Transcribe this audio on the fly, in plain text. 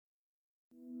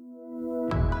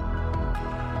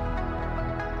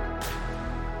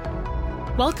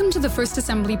Welcome to the First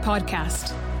Assembly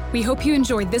podcast. We hope you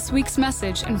enjoyed this week's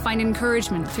message and find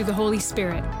encouragement through the Holy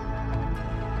Spirit.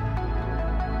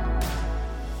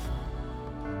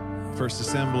 First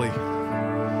Assembly.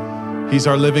 He's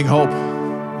our living hope.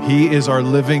 He is our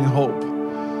living hope.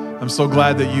 I'm so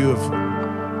glad that you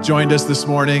have joined us this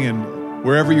morning, and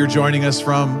wherever you're joining us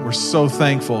from, we're so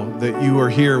thankful that you are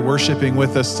here worshiping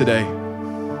with us today.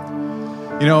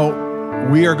 You know,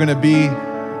 we are going to be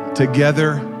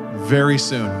together very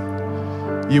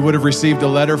soon. You would have received a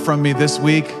letter from me this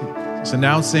week. It's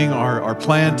announcing our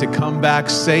plan to come back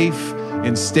safe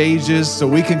in stages so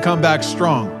we can come back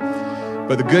strong.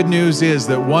 But the good news is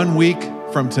that 1 week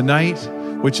from tonight,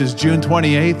 which is June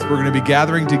 28th, we're going to be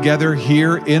gathering together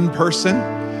here in person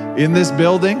in this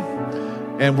building,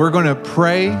 and we're going to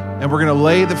pray and we're going to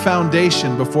lay the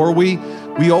foundation before we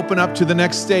open up to the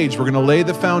next stage. We're going to lay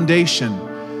the foundation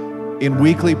in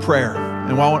weekly prayer.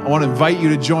 And I want to invite you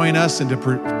to join us and to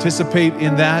participate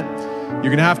in that. You're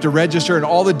going to have to register, and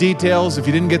all the details, if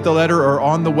you didn't get the letter, are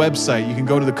on the website. You can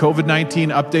go to the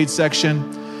COVID-19 update section,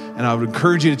 and I would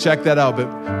encourage you to check that out.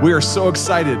 But we are so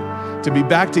excited to be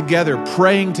back together,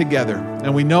 praying together.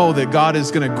 And we know that God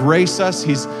is going to grace us.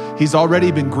 He's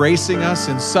already been gracing us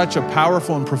in such a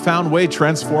powerful and profound way,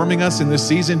 transforming us in this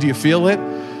season. Do you feel it?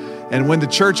 And when the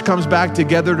church comes back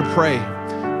together to pray,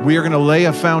 we are going to lay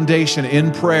a foundation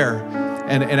in prayer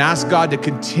and ask God to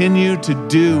continue to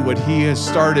do what He has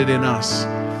started in us.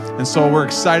 And so we're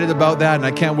excited about that, and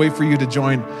I can't wait for you to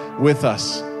join with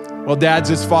us. Well, dads,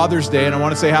 it's Father's Day, and I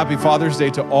want to say happy Father's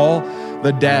Day to all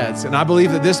the dads. And I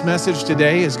believe that this message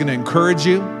today is going to encourage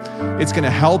you. It's going to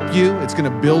help you. It's going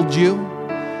to build you.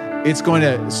 It's going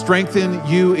to strengthen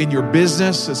you in your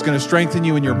business. It's going to strengthen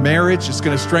you in your marriage. It's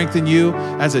going to strengthen you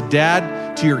as a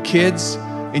dad to your kids,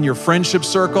 in your friendship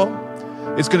circle.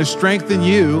 It's going to strengthen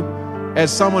you as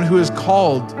someone who is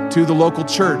called to the local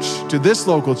church, to this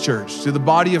local church, to the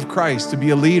body of Christ, to be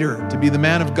a leader, to be the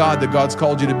man of God that God's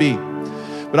called you to be.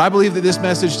 But I believe that this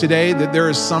message today, that there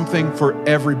is something for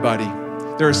everybody.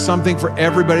 There is something for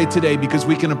everybody today, because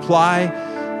we can apply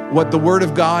what the Word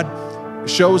of God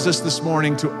shows us this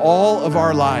morning to all of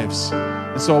our lives.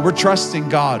 And so we're trusting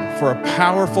God for a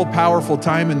powerful, powerful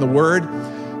time in the Word.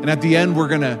 And at the end, we're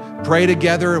going to pray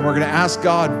together, and we're going to ask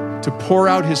God to pour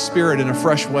out His Spirit in a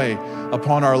fresh way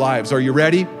upon our lives. Are you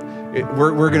ready?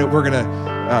 We're going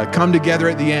to come together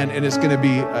at the end, and it's going to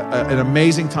be an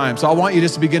amazing time. So I want you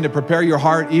just to begin to prepare your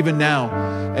heart even now,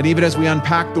 and even as we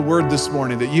unpack the Word this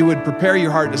morning, that you would prepare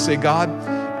your heart to say, God,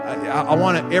 I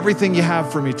want everything you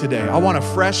have for me today. I want a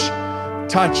fresh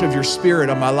touch of your Spirit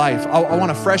on my life. I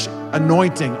want a fresh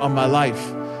anointing on my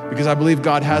life, because I believe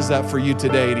God has that for you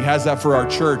today, and He has that for our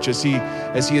church as He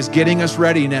is getting us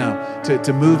ready now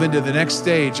to move into the next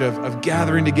stage of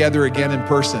gathering together again in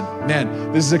person.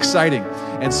 Man, this is exciting.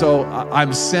 And so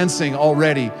I'm sensing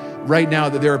already right now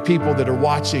that there are people that are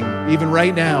watching even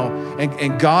right now,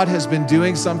 and God has been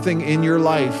doing something in your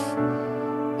life,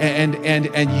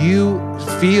 and you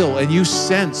feel and you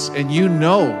sense and you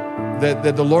know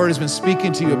that the Lord has been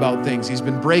speaking to you about things. He's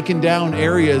been breaking down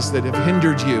areas that have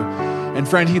hindered you. And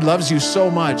friend, He loves you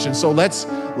so much. And so let's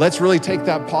really take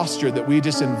that posture that we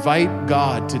just invite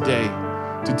God today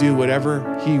to do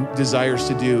whatever He desires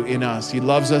to do in us. He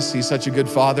loves us. He's such a good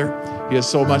Father. He has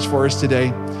so much for us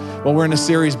today. Well, we're in a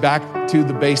series back to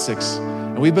the basics.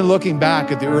 And we've been looking back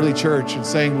at the early church and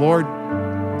saying, Lord,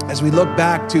 as we look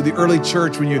back to the early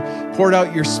church, when you poured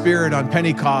out your Spirit on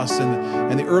Pentecost,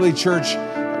 and the early church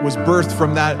was birthed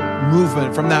from that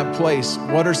movement, from that place,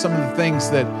 what are some of the things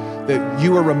that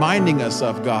you are reminding us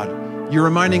of, God? You're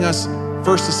reminding us,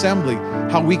 First Assembly,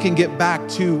 how we can get back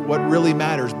to what really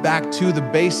matters, back to the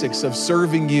basics of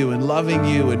serving you and loving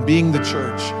you and being the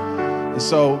church. And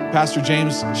so Pastor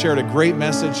James shared a great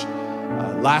message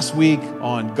last week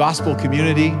on gospel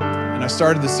community. And I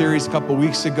started the series a couple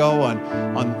weeks ago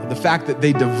on the fact that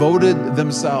they devoted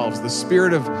themselves, the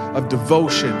spirit of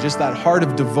devotion, just that heart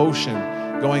of devotion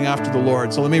going after the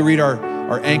Lord. So let me read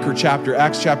our anchor chapter,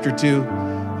 Acts chapter 2,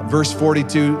 verse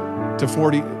 42 to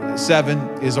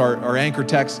 47 is our anchor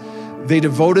text. They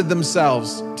devoted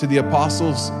themselves to the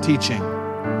apostles' teaching,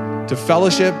 to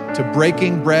fellowship, to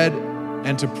breaking bread,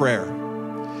 and to prayer.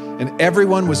 And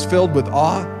everyone was filled with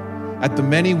awe at the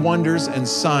many wonders and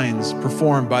signs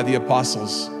performed by the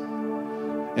apostles.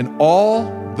 And all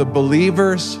the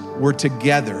believers were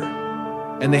together,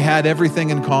 and they had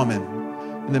everything in common.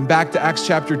 And then back to Acts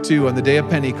chapter 2 on the day of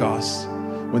Pentecost.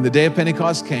 When the day of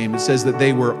Pentecost came, it says that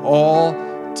they were all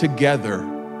together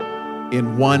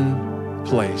in one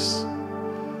place.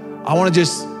 I want to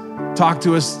just talk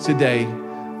to us today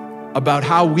about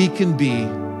how we can be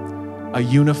a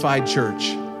unified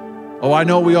church. Oh, I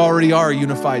know we already are a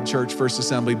unified church, First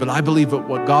Assembly, but I believe that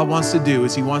what God wants to do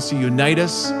is he wants to unite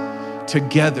us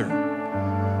together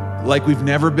like we've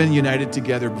never been united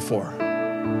together before.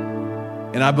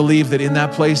 And I believe that in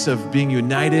that place of being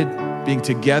united, being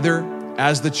together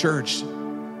as the church,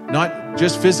 not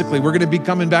just physically, we're gonna be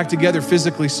coming back together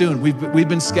physically soon. We've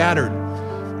been scattered,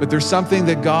 but there's something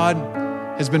that God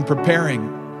has been preparing,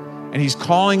 and he's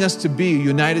calling us to be a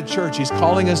united church. He's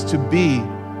calling us to be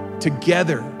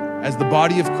together as the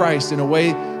body of Christ in a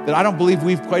way that I don't believe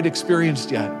we've quite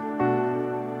experienced yet.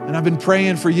 And I've been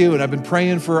praying for you, and I've been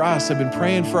praying for us. I've been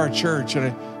praying for our church,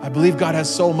 and I believe God has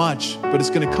so much, but it's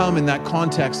gonna come in that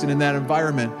context and in that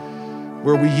environment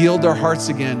where we yield our hearts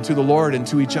again to the Lord and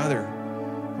to each other.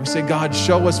 We say, God,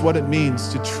 show us what it means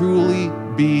to truly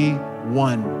be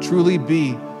one, truly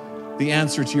be the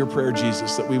answer to your prayer,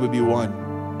 Jesus, that we would be one.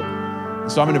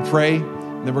 And so I'm gonna pray,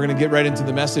 and then we're gonna get right into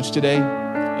the message today.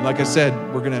 And like I said,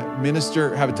 we're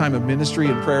gonna have a time of ministry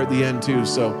and prayer at the end too,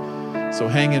 so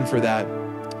hang in for that.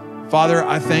 Father,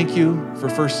 I thank you for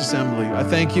First Assembly. I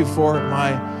thank you for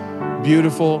my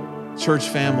beautiful church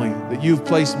family that you've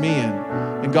placed me in.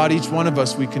 And God, each one of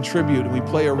us, we contribute and we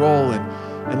play a role.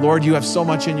 And Lord, you have so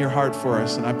much in your heart for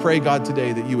us. And I pray, God,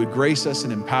 today that you would grace us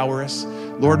and empower us.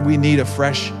 Lord, we need a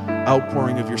fresh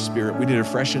outpouring of your Spirit. We need a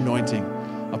fresh anointing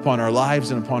upon our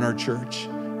lives and upon our church.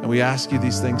 And we ask you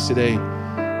these things today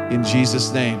in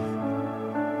Jesus' name.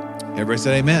 Everybody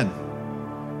said amen.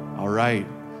 All right.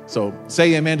 So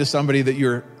say amen to somebody that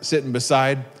you're sitting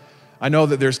beside. I know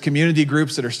that there's community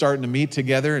groups that are starting to meet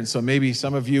together. And so maybe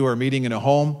some of you are meeting in a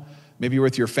home. Maybe you're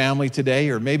with your family today,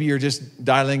 or maybe you're just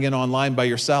dialing in online by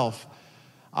yourself.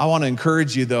 I want to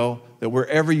encourage you, though, that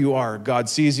wherever you are, God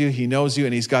sees you, he knows you,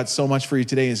 and he's got so much for you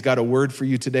today. He's got a word for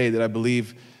you today that I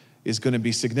believe is going to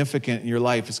be significant in your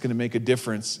life. It's going to make a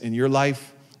difference in your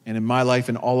life and in my life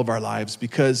and all of our lives,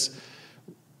 because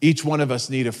each one of us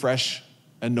need a fresh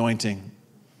anointing.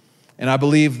 And I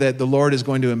believe that the Lord is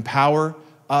going to empower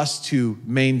us to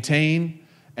maintain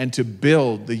and to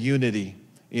build the unity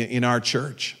in our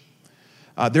church.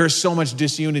 There is so much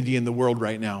disunity in the world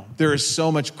right now. There is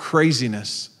so much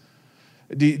craziness.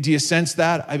 Do you sense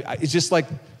that? It's just like,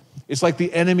 it's like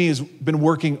the enemy has been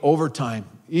working overtime,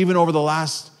 even over the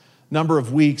last number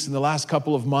of weeks and the last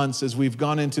couple of months as we've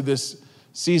gone into this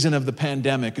season of the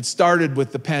pandemic. It started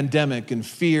with the pandemic and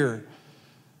fear,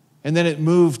 and then it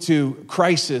moved to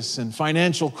crisis and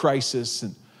financial crisis,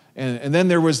 and then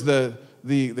there was the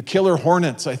killer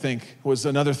hornets, I think, was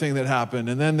another thing that happened,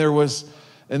 and then there was.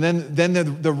 And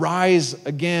then the rise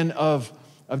again of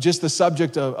just the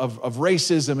subject of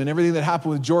racism and everything that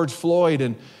happened with George Floyd.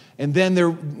 And then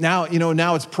now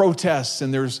it's protests,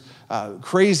 and there's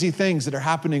crazy things that are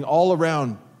happening all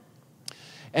around.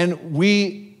 And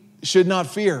we should not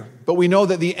fear, but we know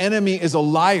that the enemy is a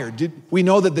liar. We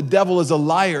know that the devil is a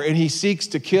liar, and he seeks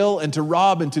to kill and to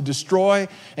rob and to destroy.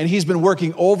 And he's been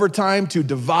working overtime to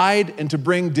divide and to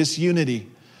bring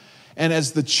disunity. And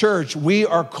as the church, we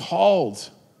are called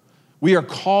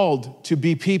to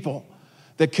be people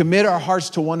that commit our hearts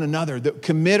to one another, that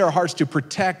commit our hearts to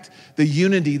protect the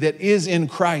unity that is in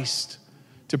Christ,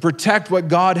 to protect what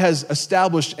God has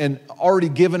established and already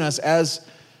given us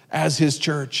as his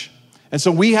church. And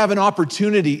so we have an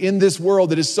opportunity in this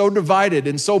world that is so divided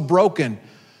and so broken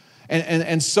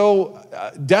and so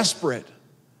desperate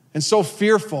and so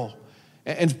fearful,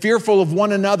 and fearful of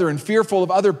one another and fearful of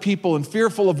other people and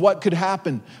fearful of what could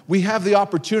happen. We have the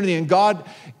opportunity, and God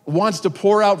wants to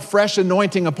pour out fresh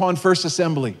anointing upon First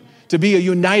Assembly, to be a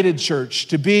united church,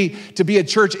 to be a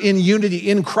church in unity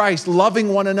in Christ, loving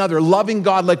one another, loving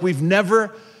God like we've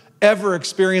never, ever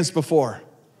experienced before.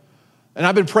 And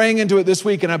I've been praying into it this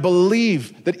week, and I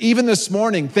believe that even this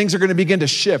morning, things are going to begin to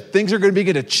shift. Things are going to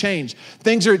begin to change.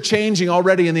 Things are changing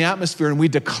already in the atmosphere, and we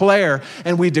declare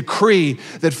and we decree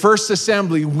that First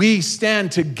Assembly, we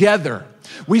stand together.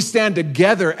 We stand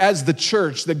together as the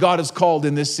church that God has called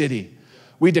in this city.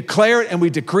 We declare it and we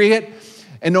decree it.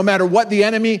 And no matter what the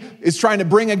enemy is trying to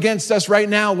bring against us right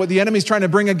now, what the enemy is trying to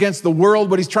bring against the world,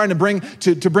 what he's trying to bring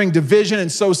to bring division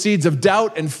and sow seeds of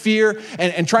doubt and fear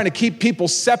and trying to keep people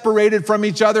separated from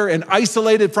each other and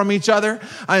isolated from each other,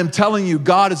 I am telling you,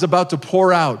 God is about to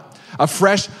pour out a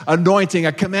fresh anointing,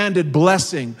 a commanded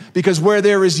blessing, because where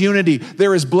there is unity,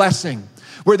 there is blessing.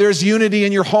 Where there's unity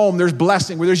in your home, there's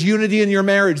blessing. Where there's unity in your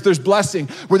marriage, there's blessing.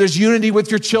 Where there's unity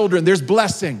with your children, there's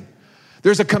blessing.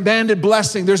 There's a commanded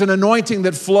blessing. There's an anointing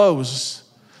that flows.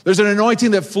 There's an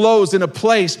anointing that flows in a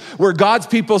place where God's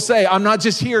people say, I'm not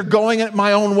just here going it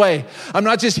my own way. I'm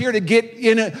not just here to get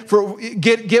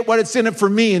what it's in it for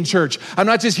me in church. I'm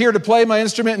not just here to play my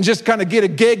instrument and just kind of get a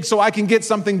gig so I can get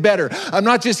something better. I'm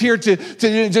not just here to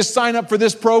just sign up for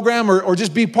this program or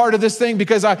just be part of this thing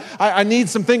because I need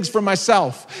some things for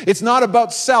myself. It's not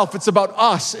about self. It's about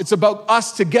us. It's about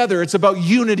us together. It's about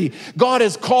unity. God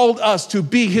has called us to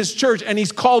be his church, and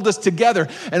he's called us together,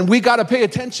 and we got to pay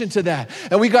attention to that,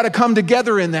 and we got to come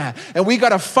together in that, and we got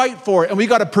to fight for it, and we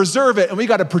got to preserve it, and we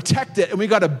got to protect it, and we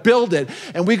got to build it,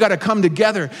 and we got to come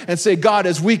together and say, God,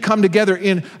 as we come together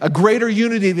in a greater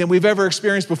unity than we've ever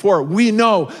experienced before, we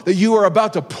know that you are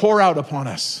about to pour out upon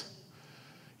us.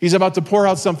 He's about to pour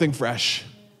out something fresh.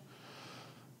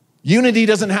 Unity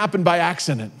doesn't happen by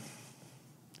accident.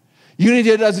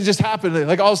 Unity doesn't just happen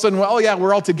like all of a sudden, well, yeah,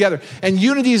 we're all together. And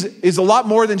unity is a lot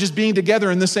more than just being together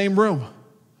in the same room.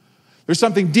 There's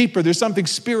something deeper. There's something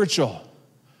spiritual.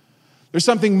 There's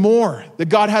something more that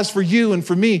God has for you and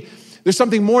for me. There's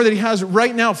something more that he has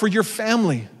right now for your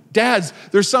family. Dads,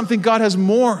 there's something God has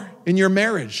more in your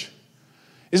marriage.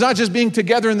 It's not just being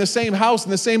together in the same house,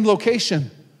 in the same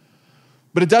location.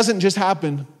 But it doesn't just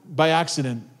happen by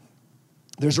accident.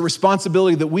 There's a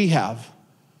responsibility that we have.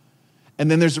 And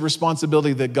then there's a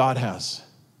responsibility that God has.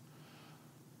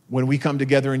 When we come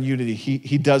together in unity,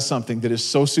 he does something that is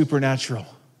so supernatural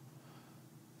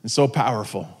and so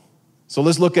powerful. So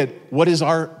let's look at what is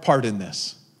our part in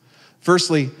this.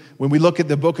 Firstly, when we look at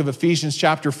the book of Ephesians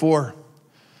chapter 4,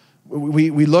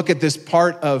 we look at this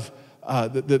part of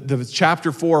the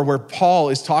chapter 4 where Paul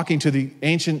is talking to the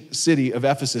ancient city of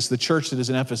Ephesus, the church that is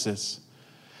in Ephesus.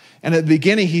 And at the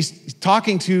beginning, he's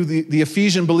talking to the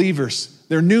Ephesian believers.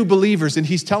 They're new believers, and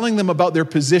he's telling them about their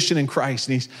position in Christ.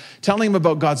 And he's telling them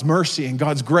about God's mercy and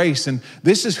God's grace. And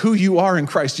this is who you are in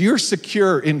Christ. You're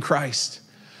secure in Christ.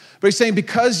 But he's saying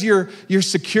because you're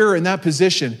secure in that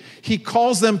position, he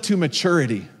calls them to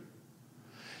maturity.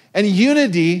 And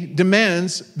unity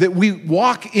demands that we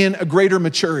walk in a greater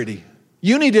maturity.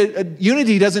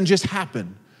 Unity doesn't just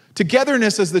happen.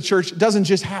 Togetherness as the church doesn't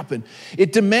just happen.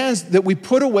 It demands that we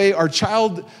put away our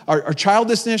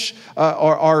childishness,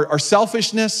 our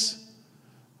selfishness.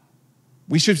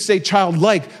 We should say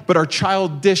childlike, but our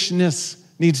childishness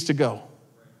needs to go.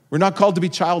 We're not called to be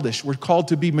childish. We're called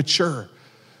to be mature.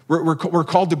 We're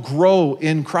called to grow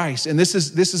in Christ. And this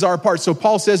is our part. So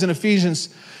Paul says in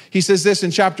Ephesians, he says this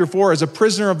in chapter 4, as a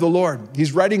prisoner of the Lord.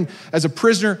 He's writing as a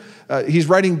prisoner, he's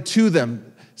writing to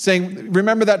them, saying,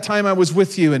 remember that time I was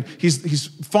with you. And he's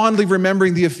fondly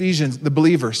remembering the Ephesians, the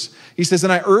believers. He says,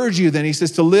 and I urge you then, he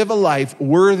says, to live a life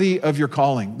worthy of your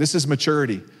calling. This is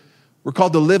maturity. We're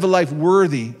called to live a life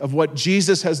worthy of what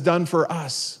Jesus has done for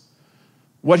us.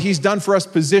 What he's done for us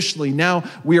positionally. Now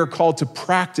we are called to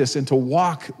practice and to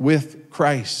walk with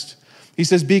Christ. He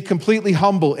says, be completely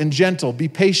humble and gentle. Be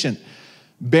patient,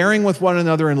 bearing with one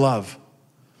another in love.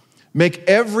 Make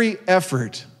every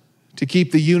effort to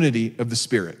keep the unity of the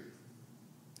Spirit.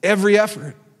 Every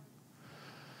effort.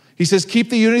 He says, keep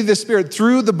the unity of the Spirit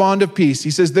through the bond of peace. He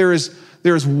says, there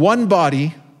is one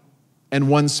body and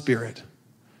one Spirit.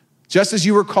 Just as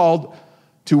you were called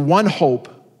to one hope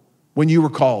when you were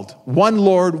called. One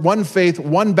Lord, one faith,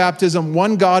 one baptism,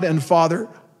 one God and Father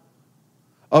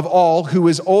of all, who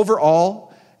is over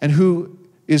all and who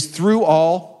is through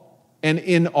all and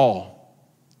in all.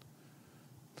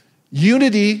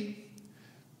 Unity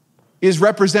is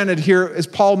represented here, as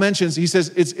Paul mentions. He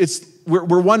says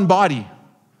we're one body.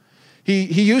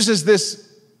 He uses this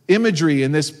imagery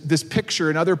and this picture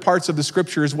in other parts of the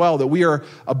scripture as well, that we are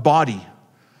a body.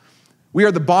 We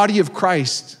are the body of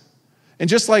Christ. And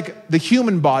just like the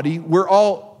human body, we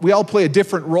all play a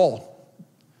different role.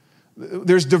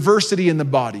 There's diversity in the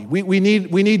body. We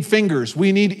need fingers,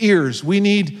 we need ears, we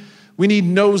need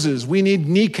noses, we need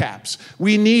kneecaps.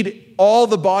 We need all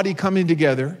the body coming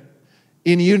together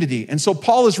in unity. And so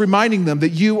Paul is reminding them that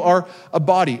you are a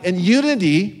body. And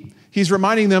unity, he's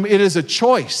reminding them, it is a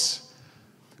choice.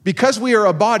 Because we are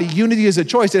a body, unity is a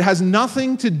choice. It has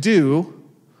nothing to do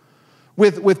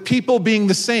with people being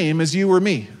the same as you or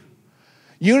me.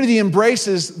 Unity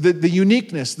embraces the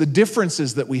uniqueness, the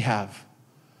differences that we have.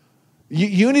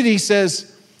 Unity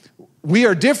says we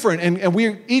are different and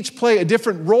we each play a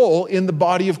different role in the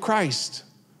body of Christ.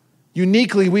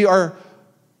 Uniquely, we are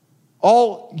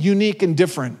all unique and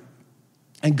different.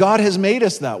 And God has made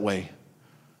us that way.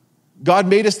 God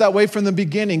made us that way from the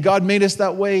beginning. God made us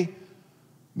that way,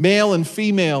 male and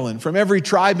female, and from every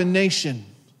tribe and nation.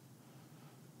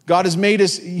 God has made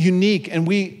us unique, and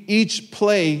we each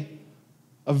play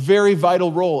a very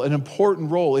vital role, an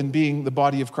important role in being the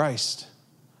body of Christ.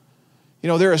 You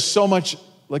know, there is so much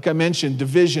like I mentioned,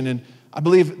 division. And I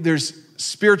believe there's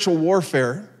spiritual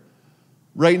warfare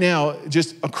right now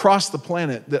just across the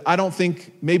planet that I don't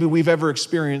think maybe we've ever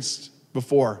experienced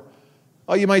before.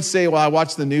 Oh, you might say, well, I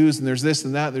watch the news and there's this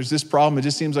and that, there's this problem. It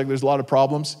just seems like there's a lot of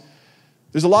problems.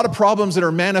 There's a lot of problems that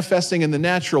are manifesting in the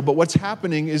natural, but what's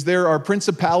happening is there are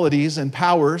principalities and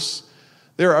powers.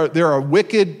 There are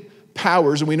wicked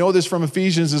powers, and we know this from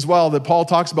Ephesians as well, that Paul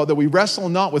talks about, that we wrestle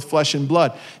not with flesh and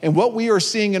blood. And what we are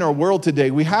seeing in our world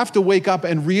today, we have to wake up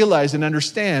and realize and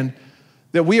understand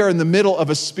that we are in the middle of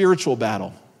a spiritual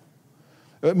battle.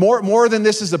 More than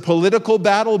this is a political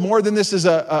battle, more than this is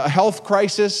a health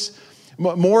crisis,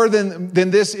 more than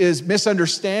this is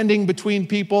misunderstanding between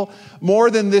people, more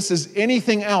than this is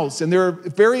anything else. And there are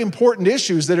very important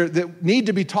issues that need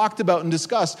to be talked about and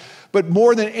discussed. But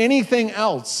more than anything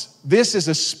else, this is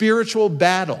a spiritual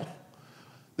battle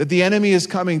that the enemy is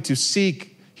coming to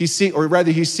seek. He's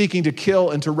seeking to kill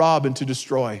and to rob and to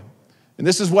destroy. And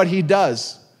this is what he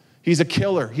does. He's a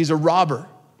killer. He's a robber.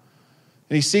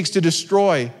 And he seeks to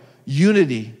destroy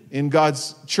unity in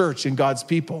God's church, in God's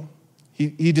people.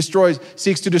 He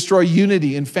seeks to destroy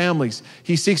unity in families.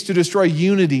 He seeks to destroy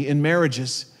unity in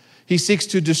marriages. He seeks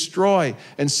to destroy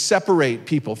and separate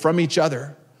people from each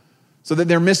other so that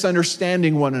they're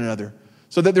misunderstanding one another,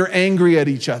 so that they're angry at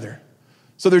each other,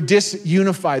 so they're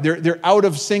disunified, they're out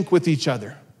of sync with each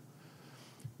other.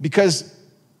 Because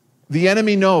the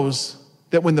enemy knows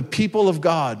that when the people of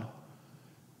God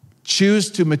choose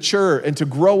to mature and to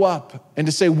grow up and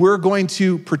to say, we're going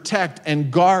to protect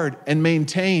and guard and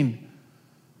maintain,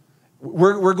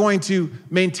 we're going to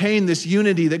maintain this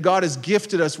unity that God has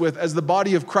gifted us with as the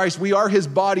body of Christ. We are his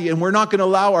body, and we're not going to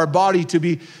allow our body to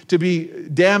be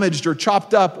damaged or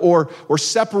chopped up or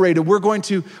separated. We're going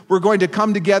to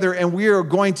come together, and we are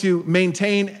going to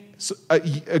maintain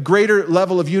a greater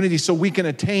level of unity so we can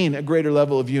attain a greater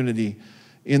level of unity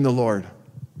in the Lord.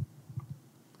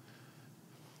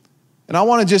 And I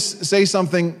want to just say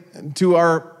something to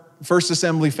our First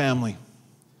Assembly family.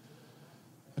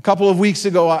 A couple of weeks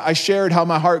ago, I shared how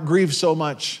my heart grieved so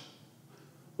much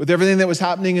with everything that was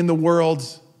happening in the world,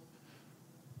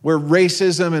 where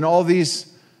racism and all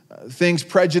these things,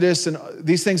 prejudice, and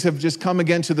these things have just come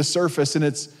again to the surface. And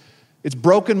it's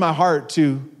broken my heart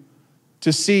to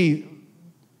see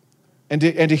and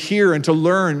to hear and to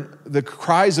learn the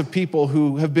cries of people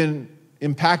who have been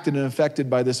impacted and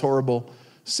affected by this horrible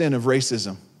sin of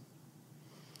racism.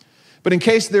 But in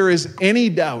case there is any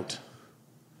doubt,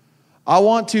 I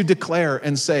want to declare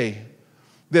and say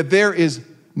that there is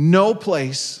no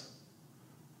place,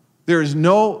 there is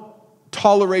no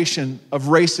toleration of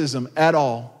racism at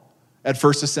all at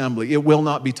First Assembly. It will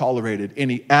not be tolerated.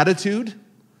 Any attitude,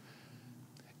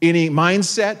 any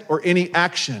mindset, or any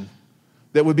action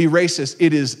that would be racist,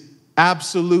 it is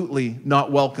absolutely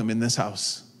not welcome in this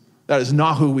house. That is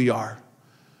not who we are.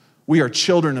 We are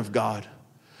children of God.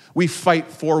 We fight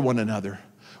for one another.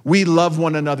 We love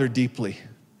one another deeply.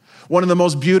 One of the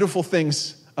most beautiful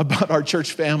things about our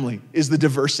church family is the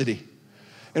diversity.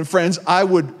 And friends,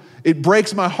 it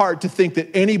breaks my heart to think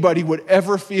that anybody would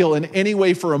ever feel in any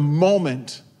way for a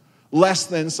moment less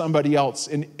than somebody else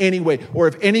in any way, or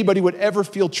if anybody would ever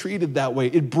feel treated that way.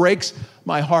 It breaks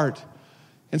my heart.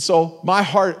 And so my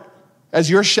heart as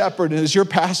your shepherd and as your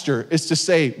pastor is to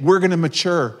say, we're going to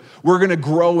mature. We're going to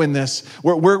grow in this.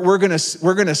 We're going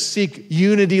to seek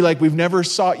unity like we've never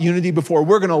sought unity before.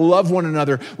 We're going to love one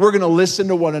another. We're going to listen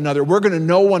to one another. We're going to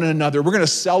know one another. We're going to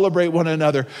celebrate one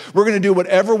another. We're going to do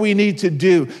whatever we need to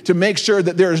do to make sure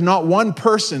that there is not one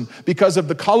person, because of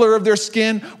the color of their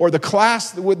skin or the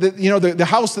class, the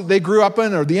house that they grew up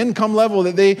in, or the income level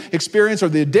that they experience, or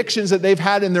the addictions that they've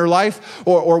had in their life,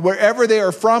 or wherever they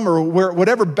are from, or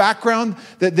whatever background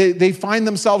that they find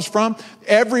themselves from.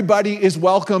 Everybody is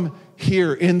welcome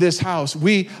here in this house.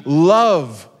 We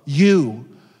love you.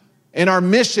 And our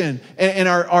mission and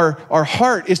our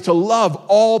heart is to love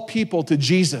all people to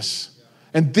Jesus.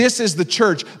 And this is the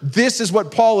church. This is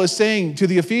what Paul is saying to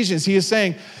the Ephesians. He is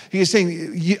saying,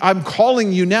 I'm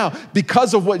calling you now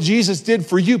because of what Jesus did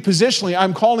for you positionally.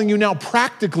 I'm calling you now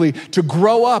practically to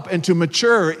grow up and to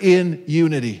mature in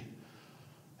unity.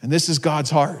 And this is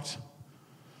God's heart.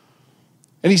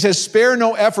 And he says, spare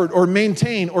no effort or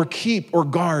maintain or keep or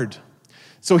guard.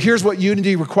 So here's what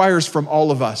unity requires from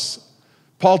all of us.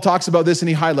 Paul talks about this and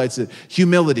he highlights it.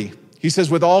 Humility. He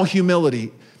says, with all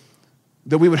humility,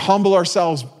 that we would humble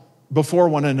ourselves before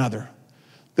one another.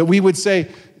 That we would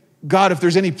say, God, if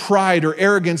there's any pride or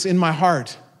arrogance in my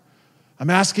heart,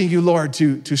 I'm asking you, Lord,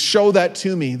 to show that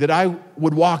to me, that I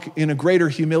would walk in a greater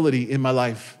humility in my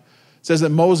life. It says that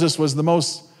Moses was the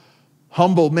most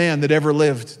humble man that ever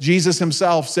lived. Jesus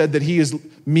himself said that he is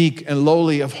meek and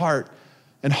lowly of heart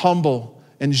and humble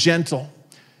and gentle.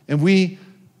 And we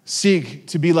seek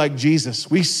to be like Jesus.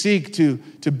 We seek to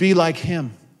be like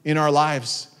him in our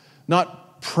lives,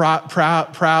 not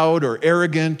proud or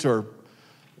arrogant or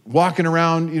walking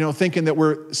around, thinking that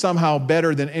we're somehow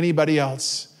better than anybody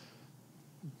else.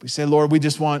 We say, Lord, we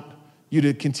just want you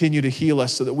to continue to heal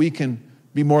us so that we can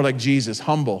be more like Jesus,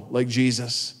 humble like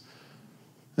Jesus.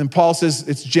 And Paul says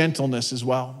it's gentleness as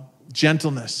well.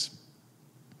 Gentleness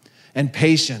and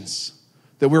patience,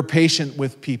 that we're patient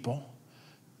with people.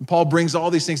 And Paul brings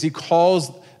all these things. He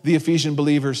calls the Ephesian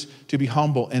believers to be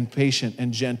humble and patient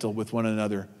and gentle with one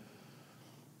another.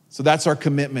 So that's our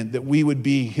commitment, that we would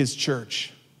be his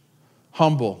church.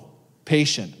 Humble,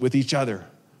 patient with each other,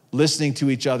 listening to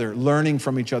each other, learning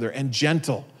from each other, and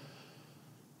gentle.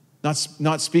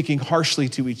 Not speaking harshly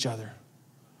to each other.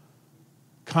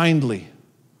 Kindly.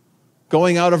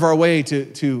 Going out of our way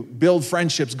to build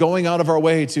friendships, going out of our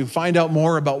way to find out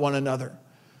more about one another.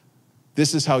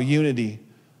 This is how unity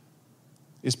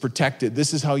is protected.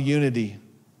 This is how unity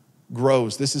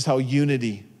grows. This is how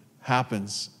unity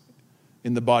happens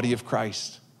in the body of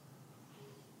Christ.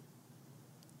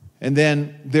 And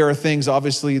then there are things,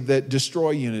 obviously, that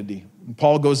destroy unity. And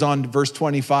Paul goes on to verse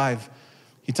 25.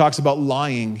 He talks about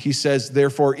lying. He says,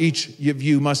 therefore, each of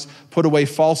you must put away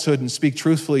falsehood and speak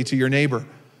truthfully to your neighbor,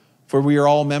 for we are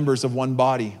all members of one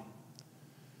body.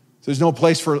 So there's no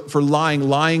place for lying.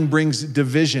 Lying brings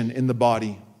division in the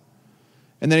body.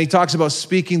 And then he talks about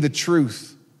speaking the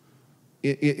truth,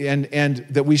 and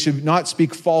that we should not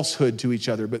speak falsehood to each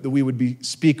other, but that we would be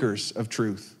speakers of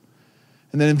truth.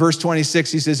 And then in verse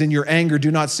 26, he says, in your anger,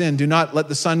 do not sin. Do not let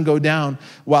the sun go down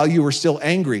while you are still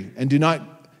angry, and do not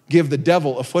give the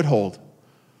devil a foothold.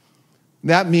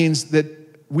 That means that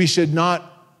we should not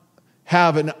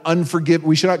have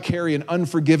we should not carry an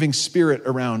unforgiving spirit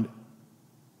around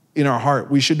in our heart.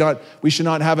 We should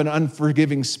not have an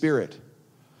unforgiving spirit,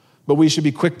 but we should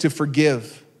be quick to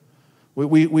forgive.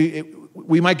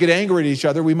 We might get angry at each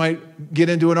other. We might get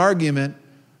into an argument,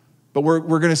 but we're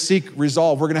going to seek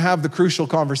resolve. We're going to have the crucial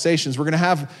conversations. We're going to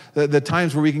have the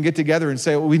times where we can get together and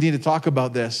say, well, we need to talk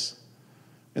about this.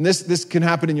 And this can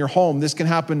happen in your home. This can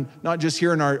happen not just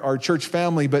here in our church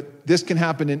family, but this can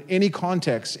happen in any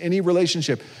context, any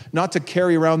relationship, not to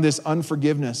carry around this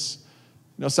unforgiveness.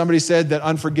 Somebody said that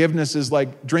unforgiveness is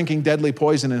like drinking deadly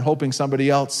poison and hoping somebody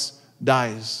else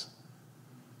dies.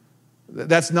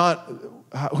 That's not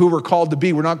who we're called to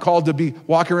be. We're not called to be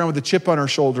walking around with a chip on our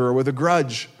shoulder or with a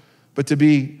grudge, but to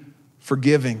be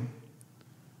forgiving.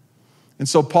 And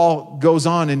so Paul goes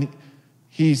on and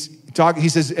he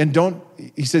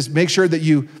says, make sure that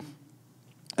you,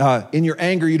 in your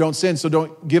anger, you don't sin, so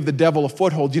don't give the devil a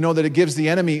foothold. You know that it gives the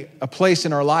enemy a place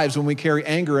in our lives when we carry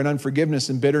anger and unforgiveness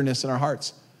and bitterness in our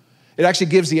hearts. It actually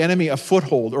gives the enemy a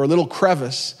foothold or a little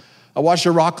crevice. I watched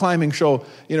a rock climbing show,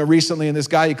 recently, and this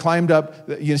guy, he climbed up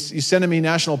Yosemite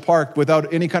National Park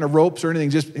without any kind of ropes or anything,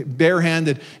 just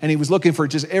barehanded, and he was looking for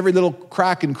just every little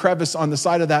crack and crevice on the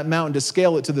side of that mountain to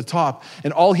scale it to the top.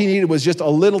 And all he needed was just a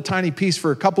little tiny piece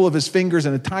for a couple of his fingers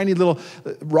and a tiny little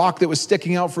rock that was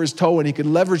sticking out for his toe, and he could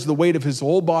leverage the weight of his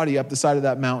whole body up the side of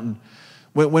that mountain.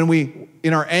 When we,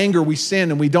 in our anger, we sin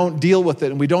and we don't deal with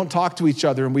it and we don't talk to each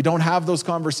other and we don't have those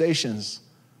conversations,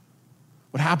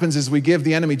 what happens is we give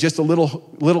the enemy just a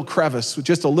little crevice,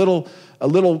 just a little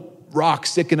rock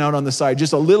sticking out on the side,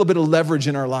 just a little bit of leverage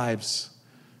in our lives.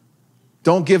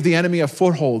 Don't give the enemy a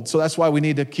foothold. So that's why we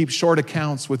need to keep short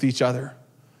accounts with each other.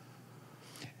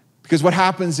 Because what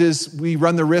happens is we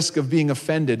run the risk of being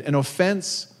offended. An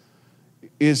offense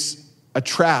is a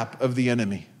trap of the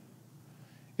enemy.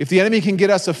 If the enemy can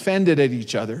get us offended at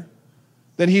each other,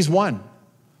 then he's won.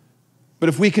 But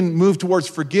if we can move towards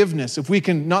forgiveness, if we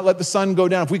can not let the sun go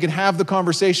down, if we can have the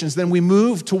conversations, then we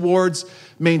move towards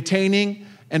maintaining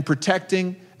and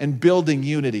protecting and building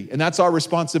unity. And that's our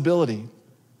responsibility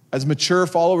as mature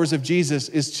followers of Jesus,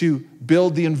 is to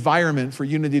build the environment for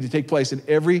unity to take place in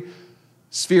every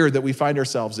sphere that we find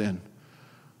ourselves in.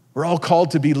 We're all called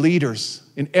to be leaders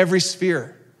in every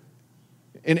sphere.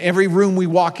 In every room we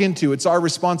walk into, it's our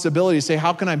responsibility to say,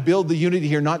 how can I build the unity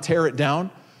here, not tear it down?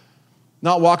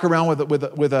 Not walk around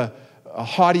with a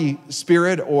haughty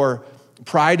spirit or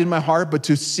pride in my heart, but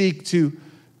to seek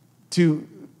to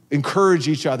encourage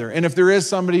each other. And if there is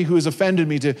somebody who has offended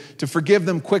me, to forgive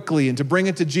them quickly and to bring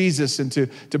it to Jesus and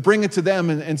to bring it to them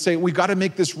and say, we got to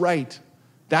make this right.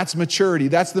 That's maturity.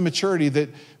 That's the maturity that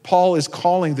Paul is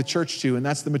calling the church to, and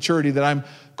that's the maturity that I'm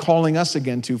calling us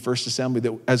again to, First Assembly,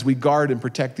 that as we guard and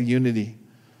protect the unity.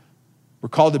 We're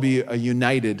called to be a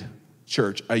united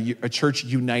church, a church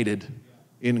united.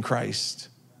 in Christ.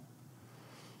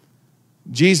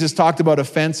 Jesus talked about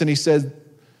offense, and he said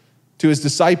to his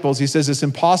disciples, he says, it's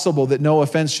impossible that no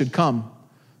offense should come,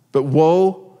 but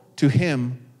woe to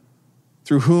him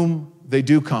through whom they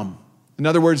do come. In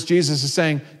other words, Jesus is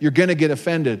saying, you're going to get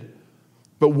offended,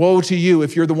 but woe to you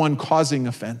if you're the one causing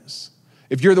offense,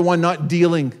 if you're the one not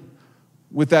dealing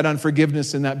with that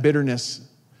unforgiveness and that bitterness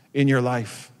in your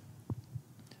life.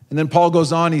 And then Paul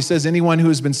goes on, he says, anyone who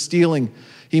has been stealing,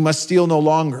 he must steal no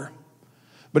longer,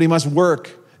 but he must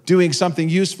work, doing something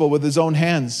useful with his own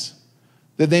hands,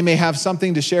 that they may have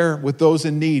something to share with those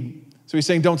in need. So he's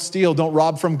saying, don't steal, don't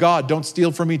rob from God, don't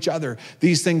steal from each other.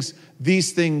 These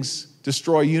things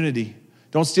destroy unity.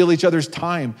 Don't steal each other's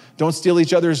time. Don't steal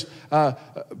each other's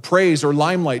praise or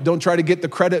limelight. Don't try to get the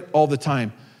credit all the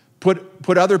time.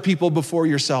 Put other people before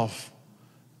yourself.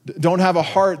 Don't have a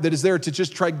heart that is there to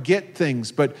just try to get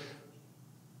things, but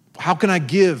how can I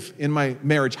give in my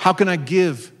marriage? How can I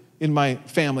give in my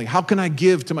family? How can I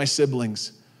give to my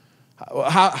siblings?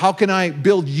 How can I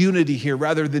build unity here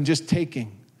rather than just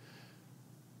taking?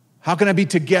 How can I be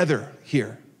together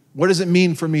here? What does it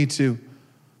mean for me to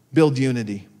build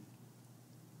unity?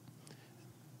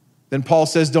 Then Paul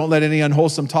says, don't let any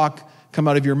unwholesome talk come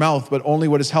out of your mouth, but only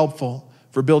what is helpful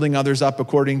for building others up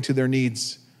according to their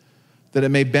needs, that it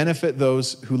may benefit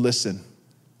those who listen.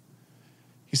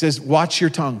 He says, watch your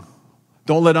tongue.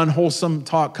 Don't let unwholesome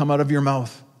talk come out of your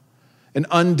mouth. An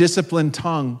undisciplined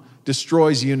tongue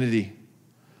destroys unity.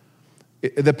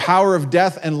 The power of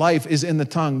death and life is in the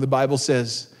tongue, the Bible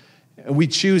says. And we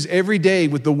choose every day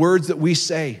with the words that we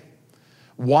say.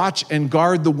 Watch and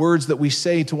guard the words that we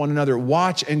say to one another.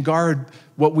 Watch and guard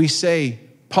what we say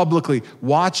publicly.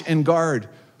 Watch and guard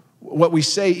what we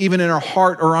say even in our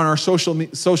heart or on our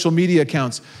social media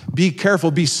accounts. Be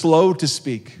careful, be slow to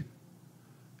speak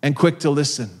and quick to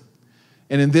listen.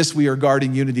 And in this we are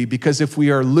guarding unity, because if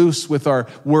we are loose with our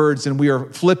words and we are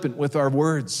flippant with our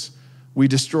words, we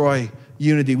destroy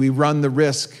unity. We run the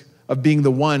risk of being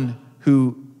the one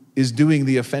who is doing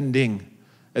the offending,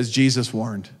 as Jesus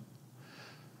warned.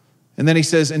 And then he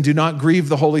says, and do not grieve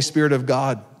the Holy Spirit of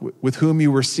God, with whom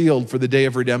you were sealed for the day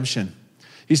of redemption.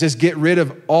 He says, get rid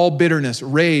of all bitterness,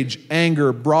 rage,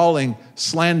 anger, brawling,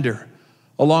 slander,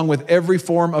 along with every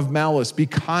form of malice. Be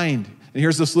kind. And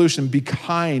here's the solution. Be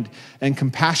kind and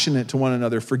compassionate to one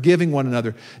another, forgiving one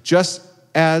another, just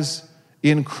as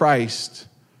in Christ,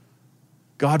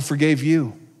 God forgave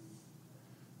you.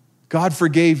 God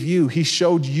forgave you. He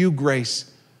showed you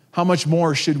grace. How much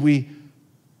more should we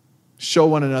show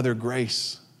one another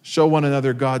grace? Show one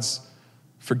another God's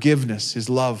forgiveness, his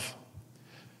love.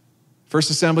 First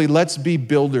Assembly, let's be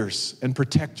builders and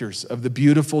protectors of the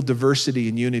beautiful diversity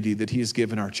and unity that he has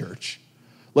given our church.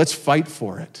 Let's fight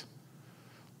for it.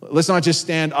 Let's not just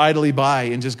stand idly by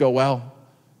and just go, well,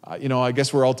 I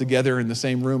guess we're all together in the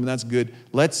same room and that's good.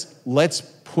 Let's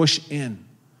push in.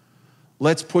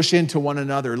 Let's push into one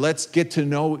another. Let's get to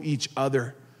know each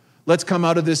other. Let's come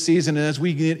out of this season, and as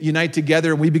we unite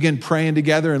together and we begin praying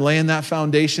together and laying that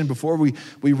foundation before we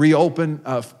reopen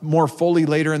more fully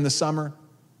later in the summer,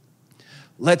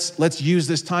 let's use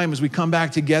this time as we come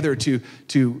back together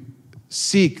to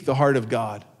seek the heart of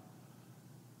God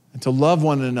and to love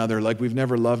one another like we've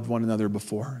never loved one another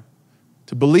before,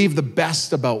 to believe the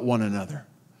best about one another.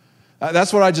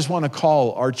 That's what I just want to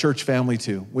call our church family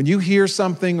to. When you hear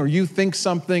something or you think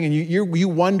something and you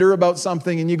wonder about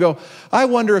something and you go, I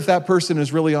wonder if that person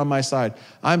is really on my side.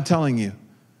 I'm telling you,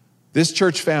 this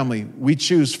church family, we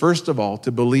choose, first of all,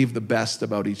 to believe the best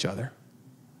about each other.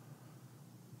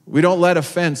 We don't let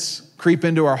offense creep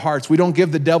into our hearts. We don't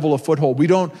give the devil a foothold. We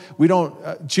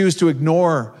don't choose to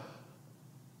ignore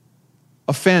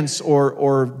offense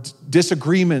or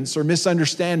disagreements or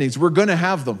misunderstandings. We're going to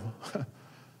have them.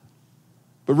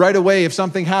 But right away, if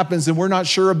something happens and we're not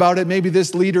sure about it, maybe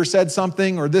this leader said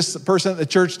something, or this person at the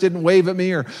church didn't wave at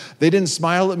me, or they didn't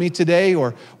smile at me today,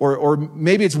 or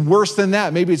maybe it's worse than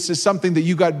that. Maybe it's just something that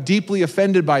you got deeply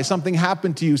offended by. Something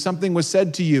happened to you. Something was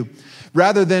said to you.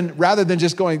 Rather than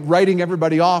just writing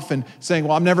everybody off and saying,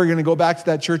 well, I'm never going to go back to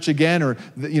that church again, or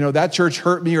that church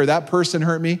hurt me, or that person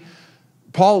hurt me.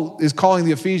 Paul is calling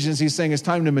the Ephesians, he's saying it's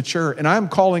time to mature. And I'm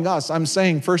calling us, I'm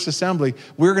saying First Assembly,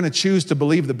 we're going to choose to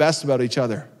believe the best about each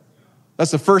other.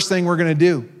 That's the first thing we're going to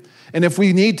do. And if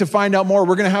we need to find out more,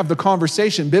 we're going to have the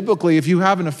conversation. Biblically, if you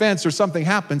have an offense or something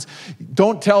happens,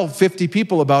 don't tell 50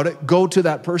 people about it. Go to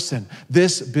that person.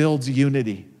 This builds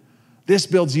unity. This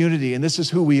builds unity, and this is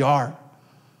who we are.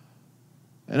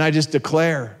 And I just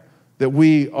declare that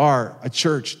we are a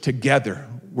church together.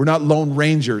 We're not lone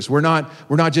rangers. We're not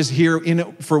just here in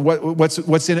it for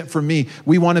what's in it for me.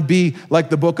 We want to be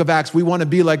like the book of Acts. We want to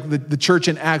be like the church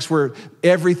in Acts, where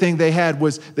everything they had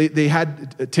was, they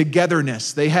had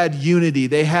togetherness. They had unity.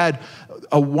 They had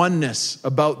a oneness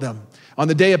about them. On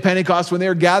the day of Pentecost, when they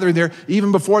were gathering there,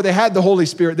 even before they had the Holy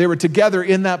Spirit, they were together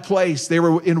in that place. They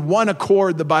were in one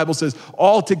accord, the Bible says,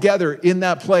 all together in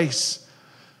that place.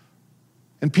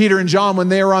 And Peter and John, when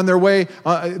they were on their way,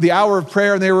 the hour of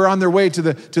prayer, and they were on their way to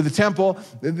the temple,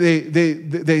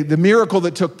 the miracle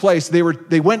that took place,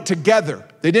 they went together.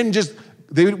 They didn't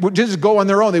just go on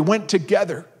their own. They went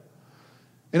together.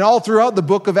 And all throughout the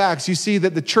book of Acts, you see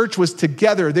that the church was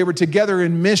together. They were together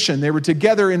in mission. They were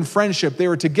together in friendship. They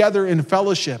were together in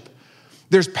fellowship.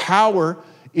 There's power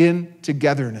in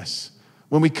togetherness.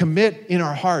 When we commit in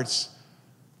our hearts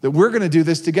that we're going to do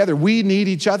this together, we need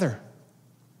each other.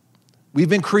 We've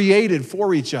been created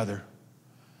for each other.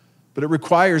 But it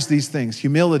requires these things: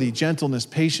 humility, gentleness,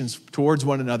 patience towards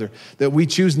one another, that we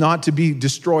choose not to be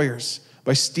destroyers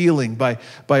by stealing, by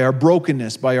our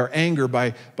brokenness, by our anger,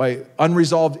 by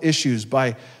unresolved issues,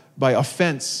 by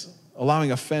offense,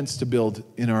 allowing offense to build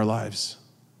in our lives.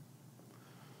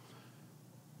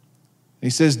 He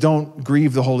says, don't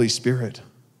grieve the Holy Spirit.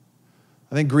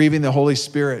 I think grieving the Holy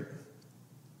Spirit,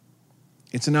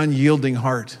 it's an unyielding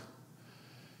heart.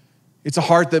 It's a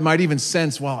heart that might even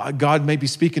sense, well, God may be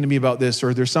speaking to me about this,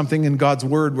 or there's something in God's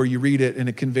word where you read it and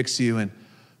it convicts you,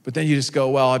 but then you just go,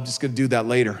 well, I'm just going to do that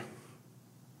later.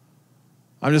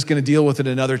 I'm just going to deal with it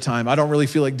another time. I don't really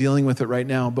feel like dealing with it right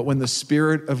now. But when the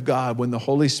Spirit of God, when the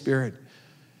Holy Spirit,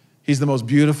 He's the most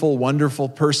beautiful, wonderful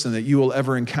person that you will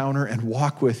ever encounter and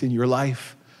walk with in your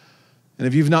life. And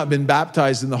if you've not been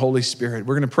baptized in the Holy Spirit,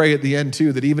 we're going to pray at the end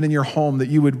too, that even in your home, that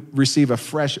you would receive a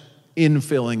fresh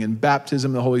infilling and baptism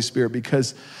of the Holy Spirit,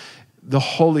 because the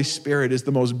Holy Spirit is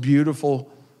the most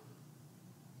beautiful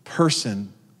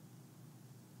person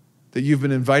that you've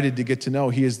been invited to get to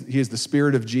know. He is the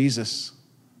Spirit of Jesus.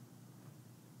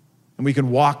 And we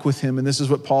can walk with him. And this is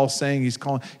what Paul's saying. He's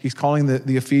calling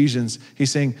the Ephesians.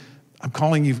 He's saying, I'm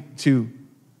calling you to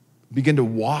begin to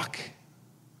walk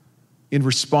in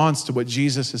response to what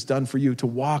Jesus has done for you, to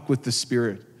walk with the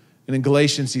Spirit. And in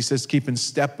Galatians, he says, keep in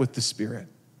step with the Spirit.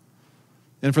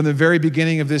 And from the very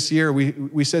beginning of this year,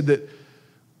 we said that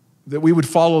we would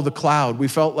follow the cloud. We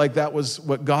felt like that was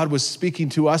what God was speaking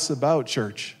to us about,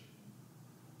 church.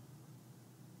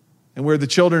 And where the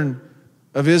children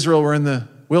of Israel were in the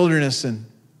wilderness, and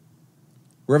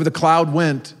wherever the cloud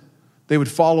went, they would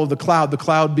follow the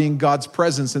cloud being God's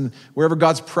presence, and wherever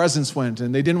God's presence went,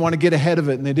 and they didn't want to get ahead of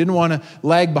it, and they didn't want to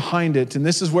lag behind it. And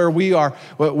this is where we are.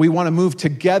 We want to move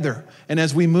together. And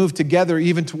as we move together,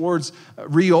 even towards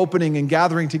reopening and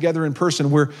gathering together in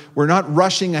person, we're not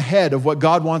rushing ahead of what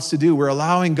God wants to do. We're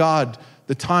allowing God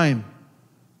the time.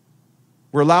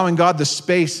 We're allowing God the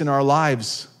space in our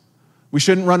lives. We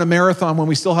shouldn't run a marathon when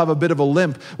we still have a bit of a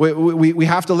limp. We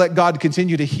have to let God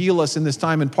continue to heal us in this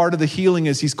time. And part of the healing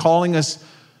is he's calling us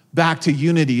back to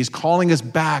unity. He's calling us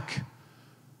back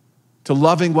to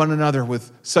loving one another with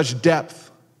such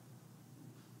depth,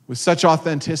 with such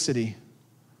authenticity.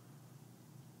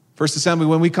 First Assembly,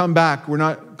 when we come back, we're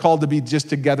not called to be just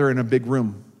together in a big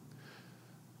room.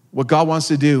 What God wants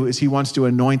to do is he wants to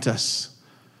anoint us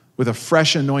with a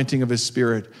fresh anointing of his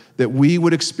Spirit, that we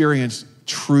would experience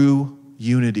true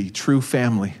unity, true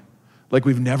family, like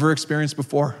we've never experienced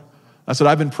before. That's what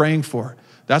I've been praying for.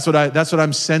 That's what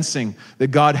I'm sensing that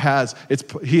God has.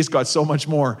 He's got so much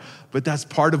more, but that's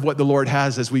part of what the Lord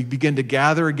has as we begin to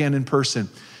gather again in person.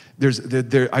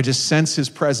 I just sense his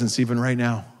presence even right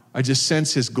now. I just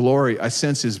sense his glory. I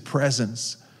sense his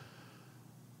presence.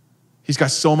 He's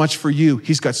got so much for you.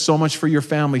 He's got so much for your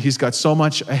family. He's got so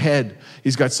much ahead.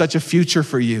 He's got such a future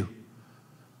for you.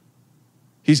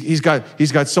 He's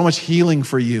got so much healing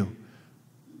for you.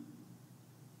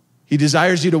 He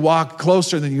desires you to walk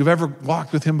closer than you've ever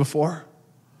walked with him before.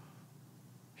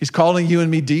 He's calling you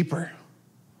and me deeper.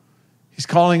 He's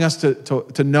calling us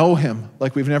to know him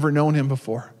like we've never known him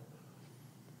before.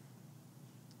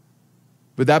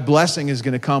 But that blessing is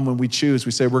going to come when we choose.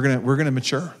 We say we're going to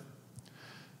mature.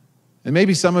 And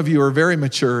maybe some of you are very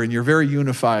mature and you're very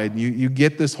unified. And you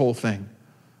get this whole thing.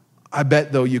 I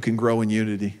bet, though, you can grow in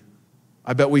unity.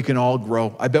 I bet we can all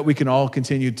grow. I bet we can all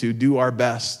continue to do our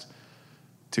best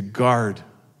to guard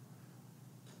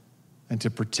and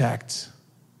to protect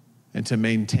and to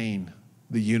maintain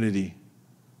the unity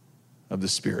of the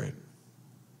Spirit.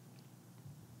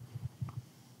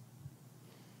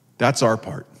 That's our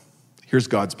part. Here's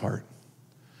God's part.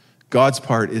 God's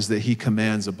part is that he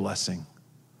commands a blessing.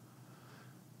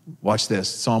 Watch this,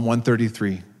 Psalm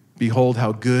 133. Behold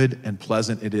how good and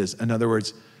pleasant it is. In other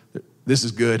words, this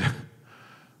is good.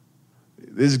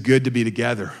 This is good to be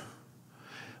together.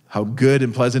 How good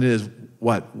and pleasant it is,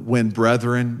 what? When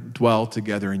brethren dwell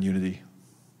together in unity.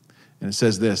 And it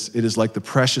says this, it is like the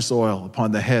precious oil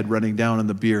upon the head running down on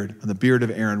the beard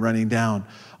of Aaron running down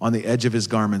on the edge of his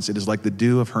garments. It is like the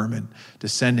dew of Hermon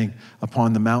descending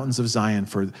upon the mountains of Zion.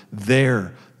 For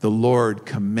there the Lord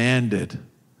commanded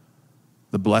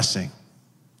the blessing.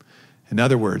 In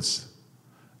other words,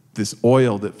 this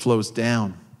oil that flows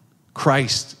down,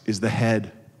 Christ is the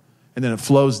head. And then it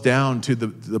flows down to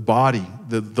the body,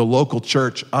 the local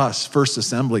church, us, First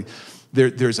Assembly.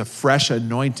 There's a fresh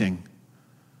anointing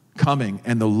coming,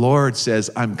 and the Lord says,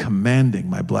 I'm commanding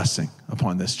my blessing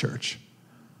upon this church.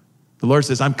 The Lord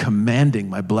says, I'm commanding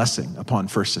my blessing upon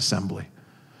First Assembly.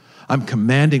 I'm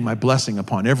commanding my blessing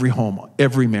upon every home,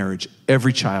 every marriage,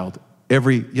 every child,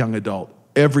 every young adult,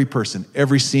 every person,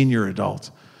 every senior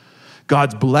adult.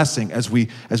 God's blessing as we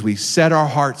set our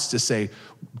hearts to say,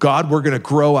 God, we're going to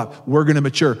grow up. We're going to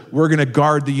mature. We're going to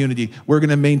guard the unity. We're going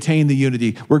to maintain the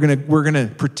unity. We're going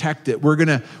to protect it. We're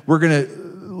going to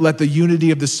let the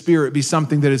unity of the Spirit be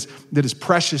something that is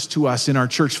precious to us in our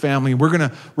church family. We're going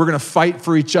to fight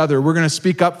for each other. We're going to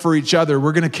speak up for each other.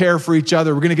 We're going to care for each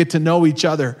other. We're going to get to know each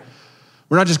other.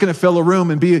 We're not just going to fill a room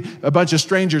and be a bunch of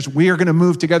strangers. We are going to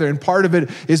move together. And part of it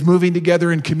is moving together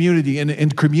in community and in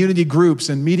community groups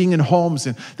and meeting in homes.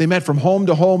 And they met from home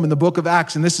to home in the book of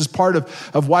Acts. And this is part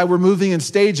of why we're moving in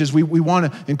stages. We want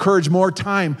to encourage more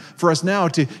time for us now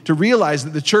to realize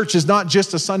that the church is not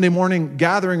just a Sunday morning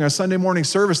gathering, a Sunday morning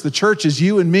service. The church is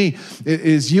you and me. It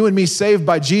is you and me saved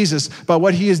by Jesus, by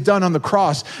what he has done on the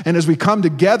cross. And as we come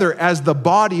together as the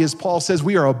body, as Paul says,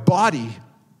 we are a body.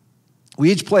 We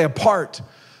each play a part,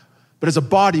 but as a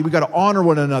body, we've got to honor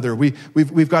one another.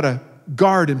 We've got to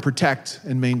guard and protect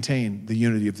and maintain the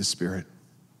unity of the Spirit.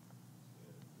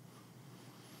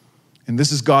 And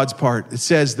this is God's part. It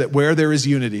says that where there is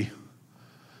unity,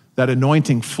 that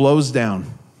anointing flows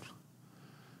down.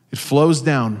 It flows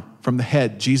down from the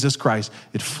head, Jesus Christ.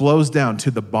 It flows down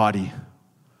to the body,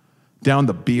 down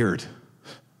the beard,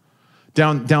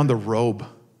 down the robe.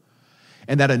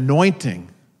 And that anointing,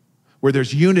 where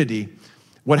there's unity,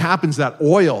 what happens, that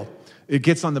oil, it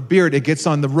gets on the beard, it gets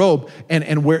on the robe,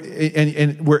 and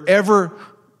wherever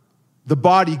the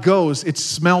body goes, it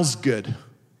smells good.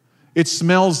 It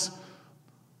smells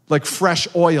like fresh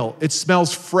oil. It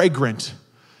smells fragrant.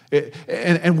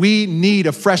 And we need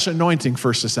a fresh anointing,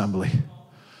 First Assembly.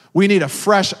 We need a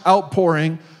fresh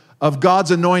outpouring of God's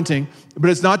anointing,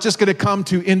 but it's not just going to come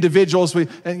to individuals.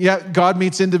 God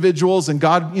meets individuals, and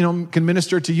God, can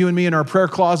minister to you and me in our prayer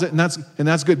closet, and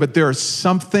that's good. But there is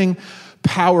something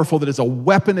powerful that is a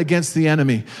weapon against the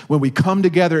enemy when we come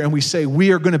together and we say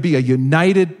we are going to be a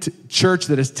united church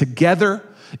that is together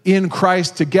in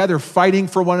Christ, together fighting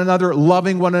for one another,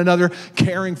 loving one another,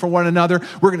 caring for one another.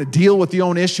 We're going to deal with the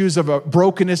own issues of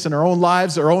brokenness in our own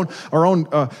lives, our own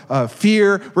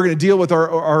fear. We're going to deal with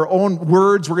our own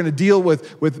words. We're going to deal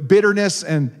with bitterness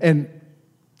and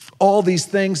all these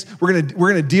things. We're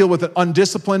going to deal with an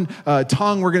undisciplined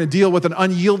tongue. We're going to deal with an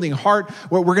unyielding heart.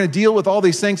 We're going to deal with all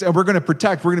these things, and we're going to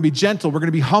protect. We're going to be gentle. We're going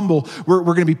to be humble. We're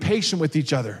going to be patient with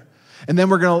each other. And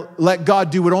then we're going to let God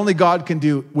do what only God can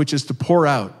do, which is to pour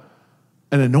out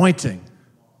an anointing,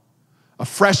 a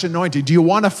fresh anointing. Do you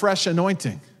want a fresh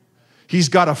anointing? He's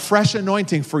got a fresh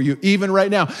anointing for you, even right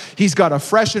now. He's got a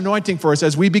fresh anointing for us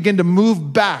as we begin to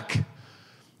move back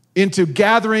into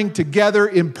gathering together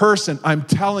in person. I'm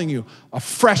telling you, a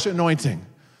fresh anointing.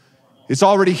 It's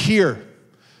already here.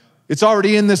 It's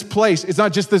already in this place. It's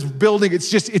not just this building.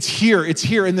 It's here. It's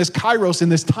here in this kairos, in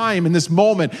this time, in this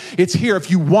moment. It's here.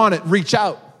 If you want it, reach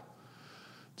out.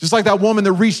 Just like that woman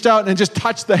that reached out and just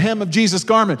touched the hem of Jesus'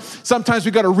 garment. Sometimes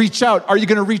we got to reach out. Are you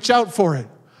going to reach out for it?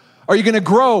 Are you going to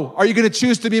grow? Are you going to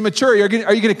choose to be mature? Are you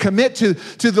going to commit to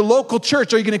the local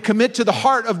church? Are you going to commit to the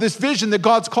heart of this vision that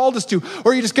God's called us to?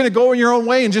 Or are you just going to go in your own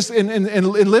way and just and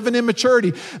live in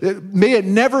immaturity? May it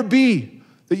never be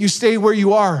that you stay where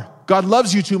you are. God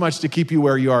loves you too much to keep you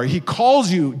where you are. He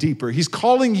calls you deeper. He's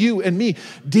calling you and me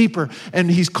deeper. And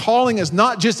he's calling us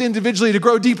not just individually to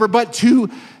grow deeper, but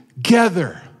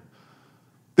together.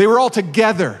 They were all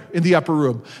together in the upper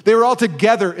room. They were all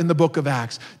together in the book of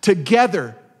Acts.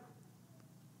 Together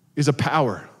is a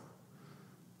power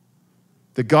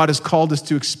that God has called us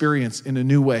to experience in a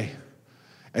new way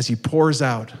as he pours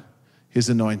out his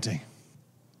anointing.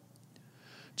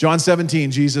 John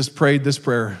 17, Jesus prayed this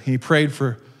prayer. He prayed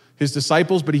for his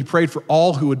disciples, but he prayed for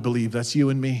all who would believe. That's you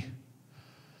and me.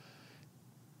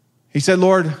 He said,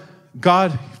 Lord,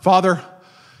 God, Father,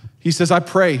 he says, I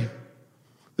pray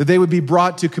that they would be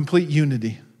brought to complete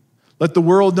unity. Let the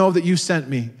world know that you sent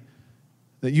me,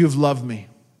 that you have loved me.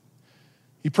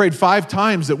 He prayed 5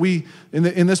 times that we,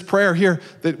 in this prayer here,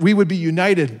 that we would be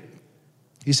united.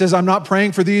 He says, I'm not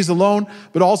praying for these alone,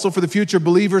 but also for the future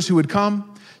believers who would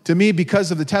come to me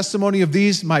because of the testimony of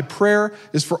these. My prayer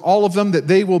is for all of them, that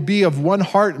they will be of one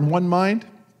heart and one mind,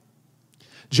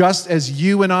 just as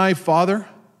you and I, Father,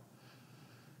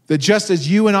 that just as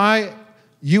you and I,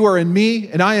 you are in me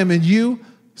and I am in you,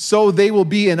 so they will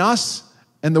be in us,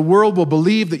 and the world will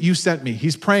believe that you sent me.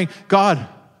 He's praying, God,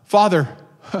 Father,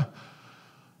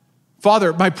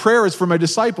 my prayer is for my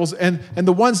disciples and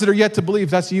the ones that are yet to believe.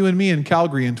 That's you and me in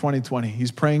Calgary in 2020.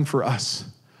 He's praying for us.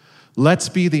 Let's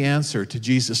be the answer to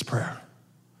Jesus' prayer.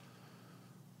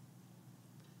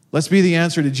 Let's be the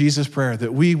answer to Jesus' prayer,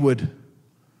 that we would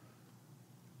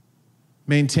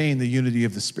maintain the unity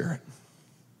of the Spirit.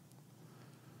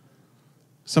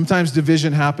 Sometimes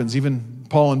division happens. Even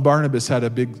Paul and Barnabas had a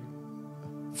big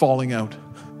falling out.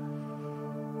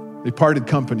 They parted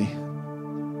company.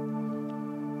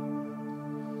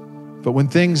 But when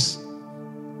things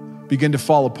begin to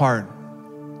fall apart,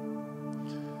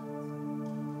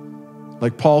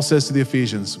 like Paul says to the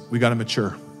Ephesians, we got to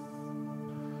mature.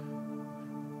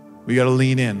 We got to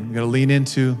lean in. We got to lean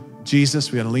into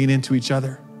Jesus. We got to lean into each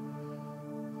other.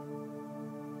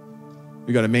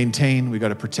 We got to maintain. We got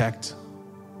to protect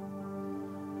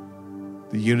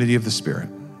the unity of the Spirit.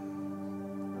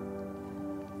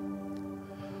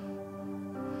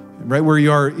 And right where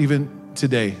you are, even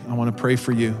today, I want to pray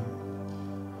for you.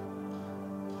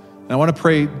 And I want to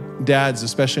pray, dads,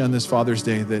 especially on this Father's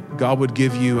Day, that God would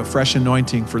give you a fresh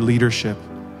anointing for leadership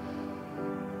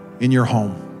in your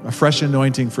home, a fresh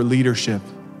anointing for leadership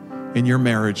in your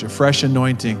marriage, a fresh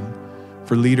anointing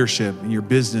for leadership in your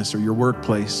business or your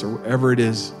workplace or wherever it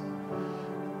is.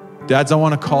 Dads, I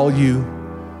want to call you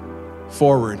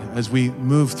forward as we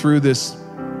move through this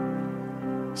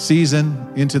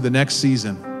season into the next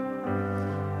season,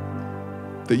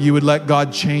 that you would let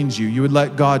God change you. You would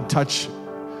let God touch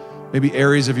maybe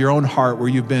areas of your own heart where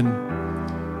you've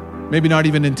been, maybe not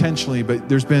even intentionally, but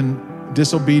there's been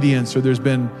disobedience or there's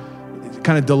been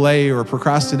kind of delay or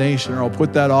procrastination, or I'll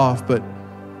put that off. But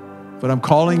I'm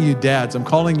calling you dads, I'm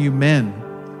calling you men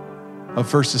of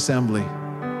First Assembly.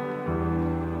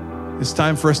 It's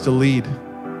time for us to lead.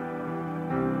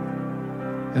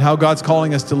 And how God's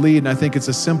calling us to lead, and I think it's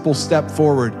a simple step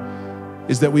forward,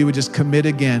 is that we would just commit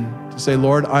again to say,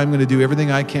 Lord, I'm going to do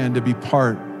everything I can to be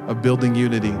part of building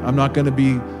unity. I'm not going to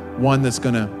be one that's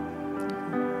going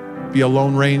to be a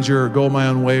lone ranger or go my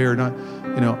own way or not.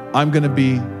 I'm going to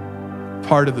be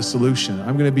part of the solution.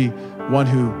 I'm going to be one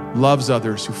who loves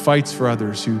others, who fights for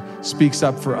others, who speaks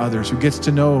up for others, who gets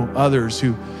to know others,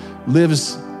 who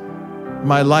lives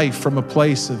my life from a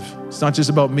place of, it's not just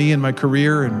about me and my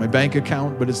career and my bank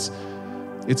account, but it's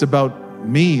about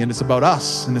me and it's about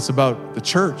us and it's about the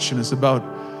church and it's about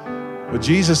what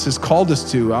Jesus has called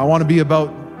us to. I want to be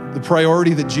about the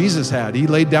priority that Jesus had. He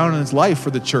laid down in his life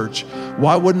for the church.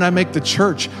 Why wouldn't I make the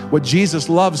church what Jesus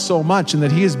loves so much and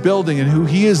that he is building and who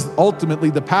he is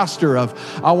ultimately the pastor of?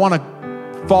 I want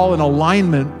to fall in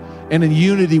alignment and in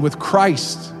unity with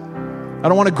Christ. I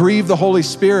don't want to grieve the Holy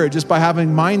Spirit just by having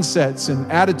mindsets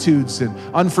and attitudes and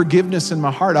unforgiveness in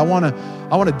my heart. I want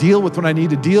to deal with what I need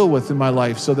to deal with in my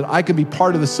life so that I can be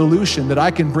part of the solution, that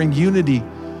I can bring unity.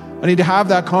 I need to have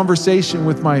that conversation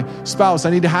with my spouse. I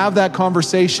need to have that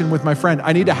conversation with my friend.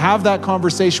 I need to have that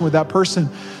conversation with that person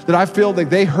that I feel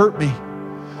like they hurt me.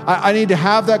 I need to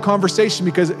have that conversation,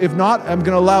 because if not, I'm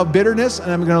going to allow bitterness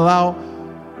and I'm going to allow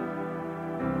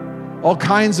all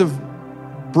kinds of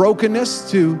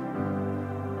brokenness to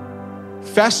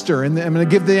fester, and I'm going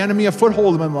to give the enemy a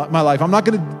foothold in my life. I'm not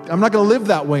going to live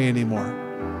that way anymore.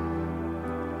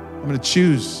 I'm going to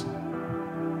choose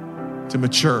to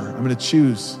mature. I'm going to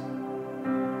choose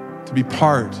to be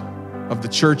part of the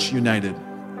church united.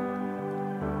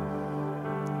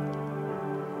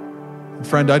 And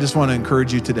friend, I just want to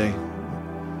encourage you today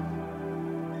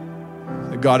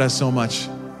that God has so much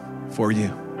for you.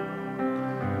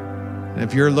 And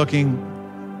if you're looking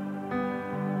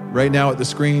right now at the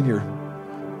screen, you're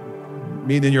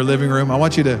meeting in your living room, I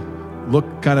want you to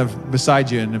look kind of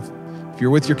beside you. And if you're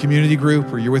with your community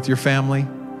group or you're with your family,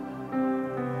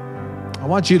 I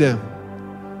want you to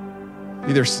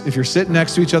either, if you're sitting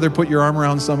next to each other, put your arm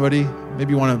around somebody.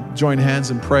 Maybe you want to join hands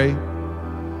and pray.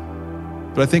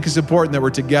 But I think it's important that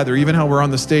we're together, even how we're on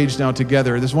the stage now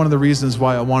together. This is one of the reasons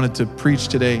why I wanted to preach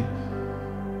today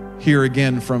here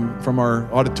again from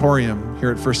our auditorium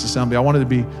here at First Assembly. I wanted to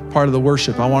be part of the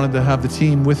worship. I wanted to have the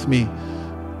team with me,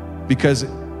 because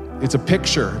it's a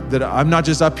picture that I'm not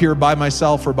just up here by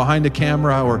myself or behind a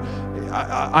camera, or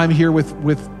I'm here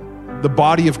with the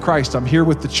body of Christ. I'm here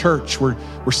with the church. We're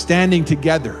standing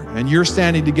together, and you're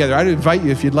standing together. I'd invite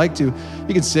you, if you'd like to,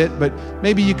 you can sit, but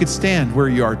maybe you could stand where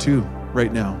you are too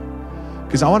right now.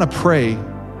 Because I want to pray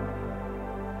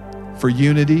for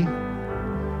unity,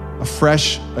 a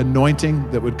fresh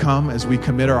anointing that would come as we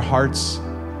commit our hearts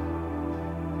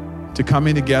to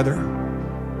coming together,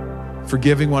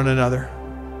 forgiving one another,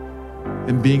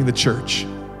 and being the church.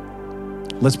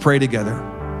 Let's pray together.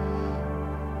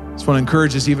 I just want to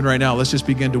encourage us even right now. Let's just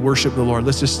begin to worship the Lord.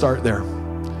 Let's just start there.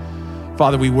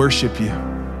 Father, we worship you.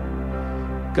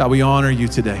 God, we honor you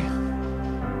today.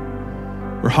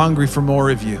 We're hungry for more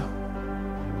of you.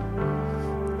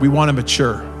 We want to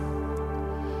mature.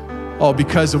 Oh,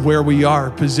 because of where we are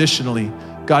positionally,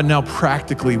 God, now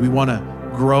practically, we want to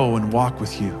grow and walk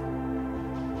with you.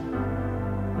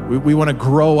 We want to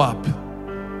grow up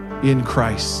in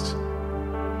Christ.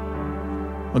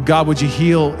 Well, God, would you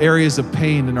heal areas of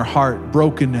pain in our heart,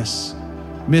 brokenness,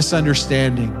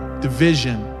 misunderstanding,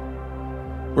 division,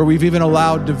 where we've even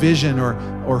allowed division or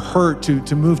hurt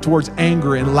to move towards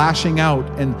anger and lashing out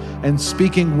and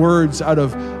speaking words out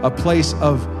of a place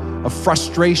of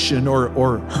frustration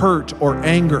or hurt or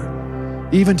anger,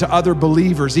 even to other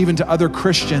believers, even to other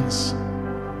Christians.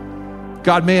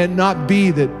 God, may it not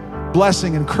be that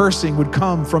blessing and cursing would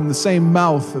come from the same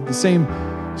mouth, the same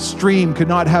stream could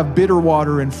not have bitter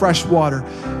water and fresh water.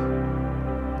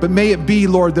 But may it be,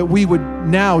 Lord, that we would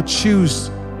now choose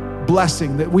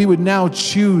blessing, that we would now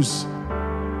choose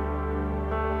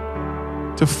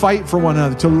to fight for one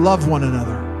another, to love one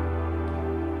another.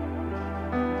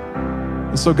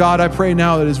 And so, God, I pray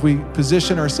now that as we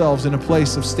position ourselves in a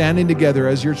place of standing together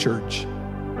as your church,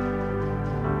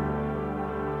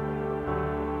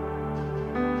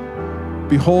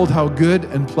 behold how good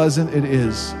and pleasant it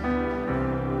is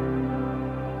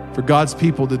for God's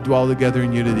people to dwell together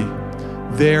in unity.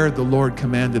 There the Lord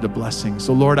commanded a blessing.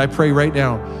 So Lord, I pray right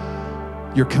now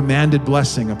your commanded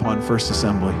blessing upon First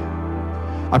Assembly.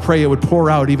 I pray it would pour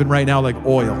out even right now like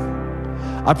oil.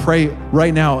 I pray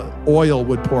right now oil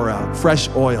would pour out, fresh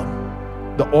oil.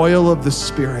 The oil of the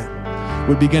Spirit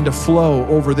would begin to flow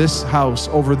over this house,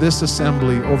 over this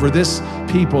assembly, over this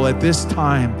people at this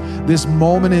time, this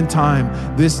moment in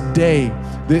time, this day,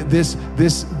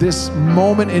 this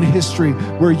moment in history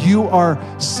where you are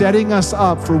setting us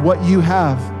up for what you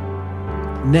have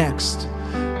next.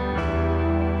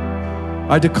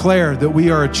 I declare that we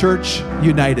are a church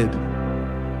united.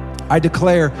 I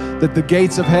declare that the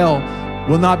gates of hell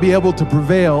will not be able to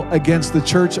prevail against the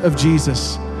church of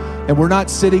Jesus. And we're not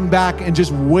sitting back and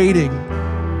just waiting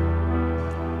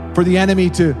for the enemy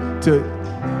to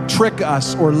trick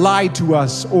us or lie to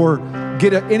us or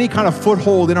get any kind of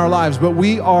foothold in our lives, but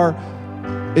we are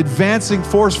advancing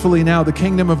forcefully now the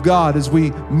kingdom of God as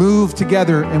we move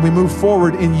together and we move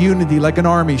forward in unity like an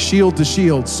army, shield to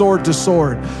shield, sword to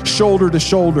sword, shoulder to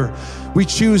shoulder. We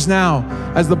choose now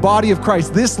as the body of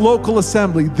Christ, this local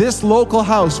assembly, this local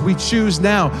house, we choose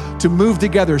now to move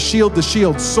together, shield to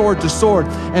shield, sword to sword,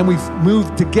 and we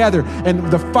move together. And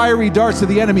the fiery darts of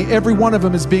the enemy, every one of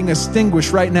them is being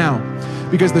extinguished right now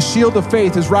because the shield of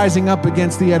faith is rising up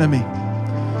against the enemy.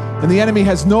 And the enemy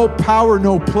has no power,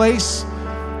 no place.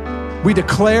 We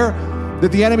declare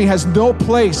that the enemy has no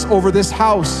place over this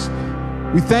house.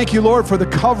 We thank you, Lord, for the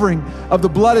covering of the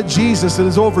blood of Jesus that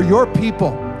is over your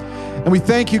people. And we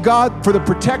thank you, God, for the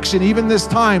protection even this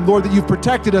time, Lord, that you've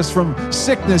protected us from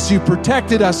sickness. You've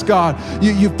protected us, God.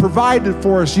 You've provided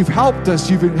for us. You've helped us.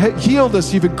 You've healed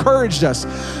us. You've encouraged us.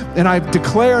 And I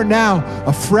declare now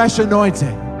a fresh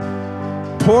anointing.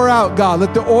 Pour out, God.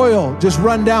 Let the oil just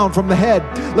run down from the head.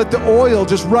 Let the oil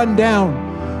just run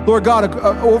down, Lord God,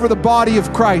 over the body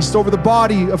of Christ, over the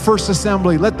body of First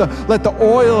Assembly. Let the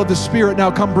oil of the Spirit now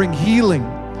come bring healing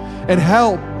and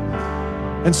help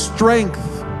and strength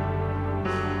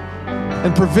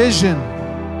and provision.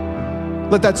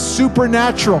 Let that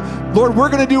supernatural, Lord, we're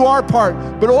going to do our part,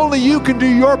 but only you can do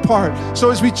your part.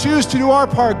 So as we choose to do our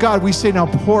part, God, we say now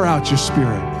pour out your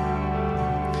Spirit.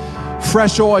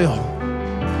 Fresh oil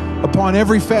upon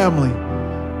every family,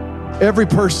 every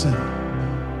person,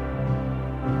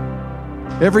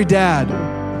 every dad,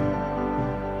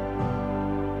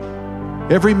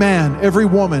 every man, every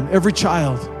woman, every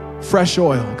child. Fresh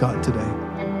oil, God,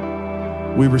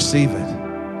 today. We receive it.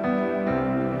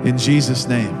 In Jesus'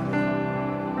 name.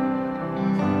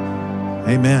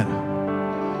 Amen.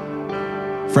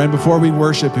 Friend, before we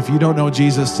worship, if you don't know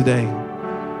Jesus today,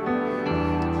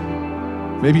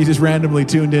 maybe you just randomly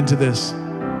tuned into this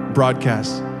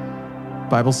broadcast. The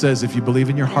Bible says if you believe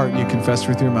in your heart and you confess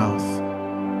with your mouth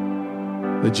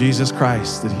that Jesus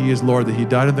Christ, that he is Lord, that he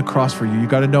died on the cross for you, you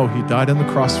got to know he died on the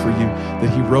cross for you, that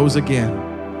he rose again,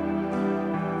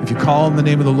 If you call on the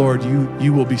name of the Lord,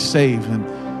 you will be saved. And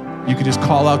you can just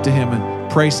call out to him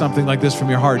and pray something like this from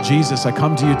your heart. Jesus, I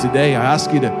come to you today. I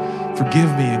ask you to forgive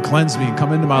me and cleanse me and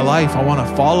come into my life. I want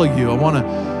to follow you. I want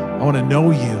to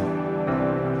know you.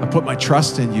 I put my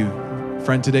trust in you.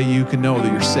 Friend, today you can know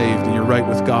that you're saved and you're right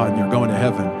with God and you're going to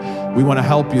heaven. We want to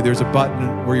help you. There's a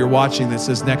button where you're watching that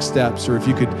says next steps, or if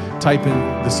you could type in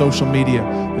the social media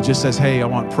that just says, hey, I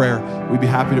want prayer. We'd be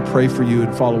happy to pray for you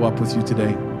and follow up with you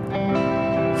today.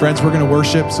 Friends, we're going to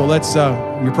worship. So let's,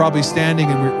 you're probably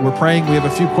standing and we're praying. We have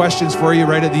a few questions for you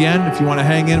right at the end if you want to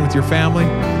hang in with your family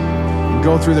and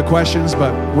go through the questions,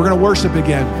 but we're going to worship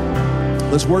again.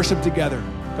 Let's worship together.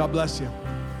 God bless you.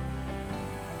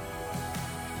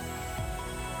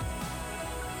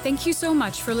 Thank you so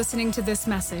much for listening to this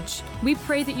message. We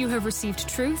pray that you have received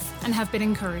truth and have been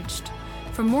encouraged.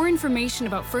 For more information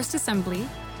about First Assembly,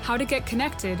 how to get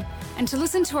connected, and to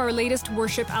listen to our latest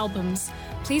worship albums,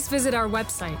 please visit our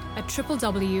website at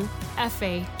www.fa.church.